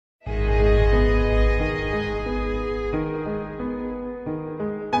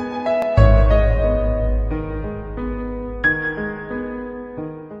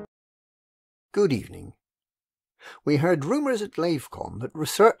Good evening. We heard rumours at LaveCon that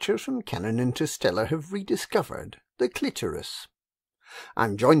researchers from Canonn Interstellar have rediscovered the clitoris.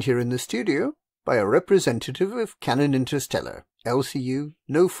 I'm joined here in the studio by a representative of Canonn Interstellar, LCU,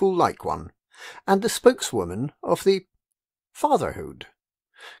 no fool like one, and the spokeswoman of the Fatherhood,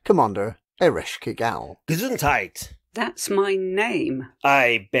 Commander Ereshkigal. Gesundheit. That's my name.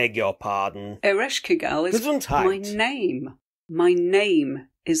 I beg your pardon. Ereshkigal is Gesundheit. my name. My name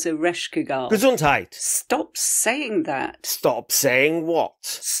is Ereshkigal. Gesundheit. Stop saying that. Stop saying what?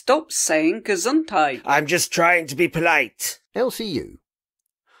 Stop saying Gesundheit. I'm just trying to be polite. LCU,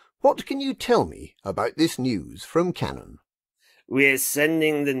 what can you tell me about this news from Canonn? We're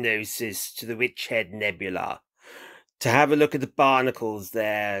sending the Gnosis to the Witchhead Nebula to have a look at the barnacles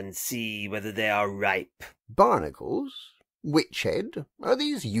there and see whether they are ripe. Barnacles? Witchhead? Are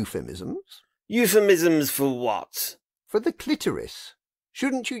these euphemisms? Euphemisms for what? For the clitoris.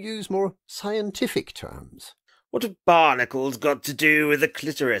 Shouldn't you use more scientific terms? What have barnacles got to do with the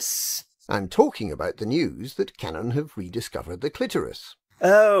clitoris? I'm talking about the news that Canonn have rediscovered the clitoris.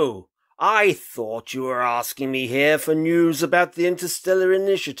 Oh, I thought you were asking me here for news about the Interstellar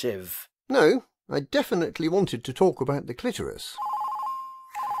Initiative. No, I definitely wanted to talk about the clitoris.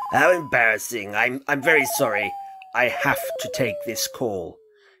 How embarrassing. I'm very sorry. I have to take this call.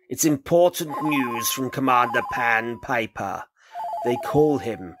 It's important news from Commander Pan Piper. They call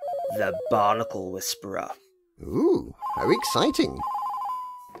him the Barnacle Whisperer. Ooh, how exciting.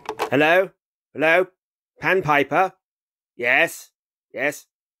 Hello? Hello? Pan Piper? Yes? Yes?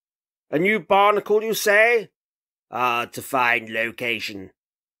 A new barnacle, you say? Hard to find location.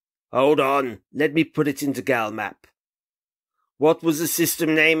 Hold on, let me put it into Galmap. What was the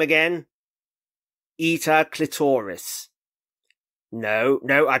system name again? Eta Clitoris. No,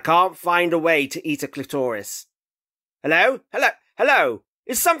 I can't find a way to Eta Clitoris. Hello? Hello?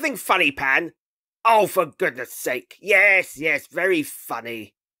 Is something funny, Pan? Oh, for goodness sake. Yes, very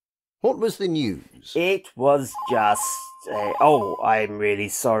funny. What was the news? It was just... oh, I'm really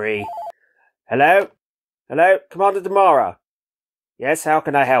sorry. Hello? Commander Damara? Yes, how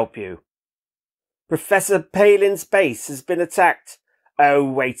can I help you? Professor Palin's base has been attacked. Oh,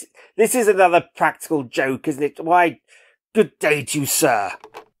 wait. This is another practical joke, isn't it? Why, good day to you, sir.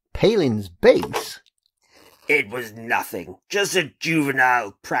 Palin's base? It was nothing. Just a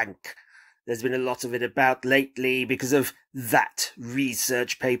juvenile prank. There's been a lot of it about lately because of that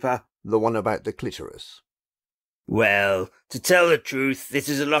research paper. The one about the clitoris. Well, to tell the truth, this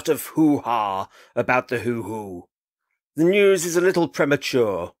is a lot of hoo-ha about the hoo-hoo. The news is a little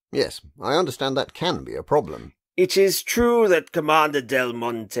premature. Yes, I understand that can be a problem. It is true that Commander Del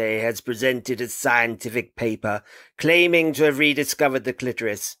Monte has presented a scientific paper claiming to have rediscovered the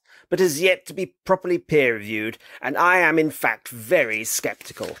clitoris, but has yet to be properly peer-reviewed, and I am in fact very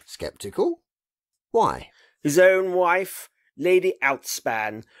sceptical. Sceptical? Why? His own wife, Lady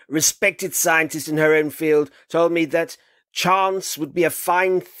Outspan, a respected scientist in her own field, told me that chance would be a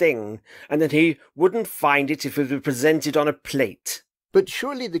fine thing, and that he wouldn't find it if it were presented on a plate. But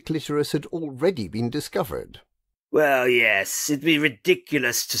surely the clitoris had already been discovered. Well, yes, it'd be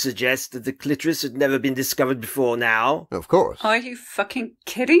ridiculous to suggest that the clitoris had never been discovered before now. Of course. Are you fucking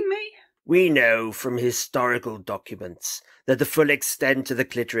kidding me? We know from historical documents that the full extent of the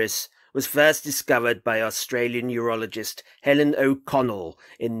clitoris was first discovered by Australian urologist Helen O'Connell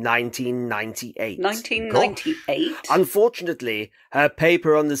in 1998. 1998? Unfortunately, her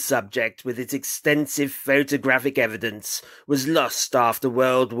paper on the subject with its extensive photographic evidence was lost after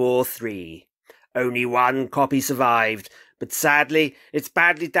World War III. Only one copy survived, but sadly it's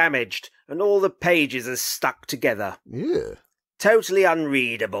badly damaged and all the pages are stuck together. Yeah. Totally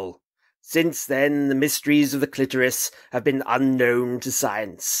unreadable. Since then, the mysteries of the clitoris have been unknown to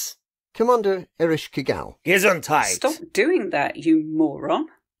science. Commander Ereshkigal. Gesundheit. Stop doing that, you moron.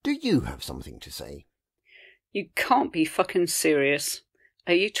 Do you have something to say? You can't be fucking serious.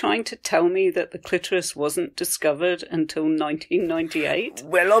 Are you trying to tell me that the clitoris wasn't discovered until 1998?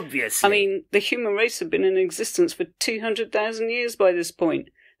 Well, obviously. I mean, the human race had been in existence for 200,000 years by this point,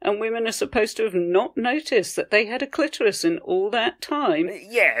 and women are supposed to have not noticed that they had a clitoris in all that time.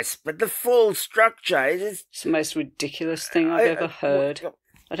 Yes, but the full structure is... It's the most ridiculous thing I've ever heard.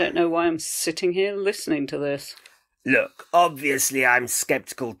 I don't know why I'm sitting here listening to this. Look, obviously I'm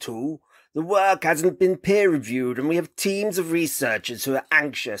sceptical too. The work hasn't been peer-reviewed, and we have teams of researchers who are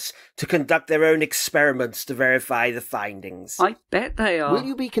anxious to conduct their own experiments to verify the findings. I bet they are. Will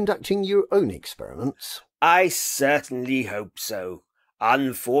you be conducting your own experiments? I certainly hope so.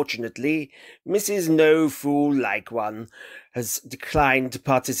 Unfortunately, Mrs. No-Fool-Like-One has declined to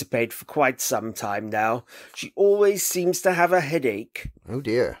participate for quite some time now. She always seems to have a headache. Oh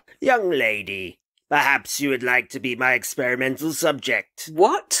dear. Young lady, perhaps you would like to be my experimental subject.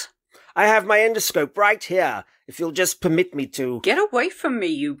 What? I have my endoscope right here, if you'll just permit me to. Get away from me,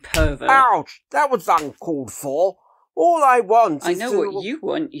 you pervert. Ouch! That was uncalled for. All I want I is know to... what you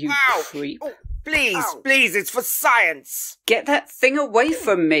want, you Ouch! creep. Oh, please, please, it's for science. Get that thing away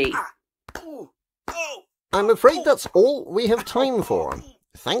from me. I'm afraid that's all we have time for.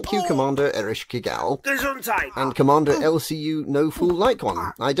 Thank you, Commander Ereshkigal. Gesundheit. And Commander LCU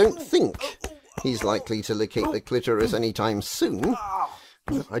No-Fool-Like-One. I don't think he's likely to locate the clitoris anytime soon.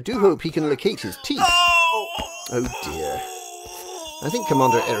 I do hope he can locate his teeth. Oh dear. I think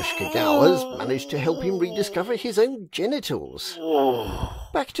Commander Ereshkigal has managed to help him rediscover his own genitals.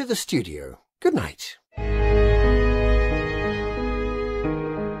 Back to the studio. Good night.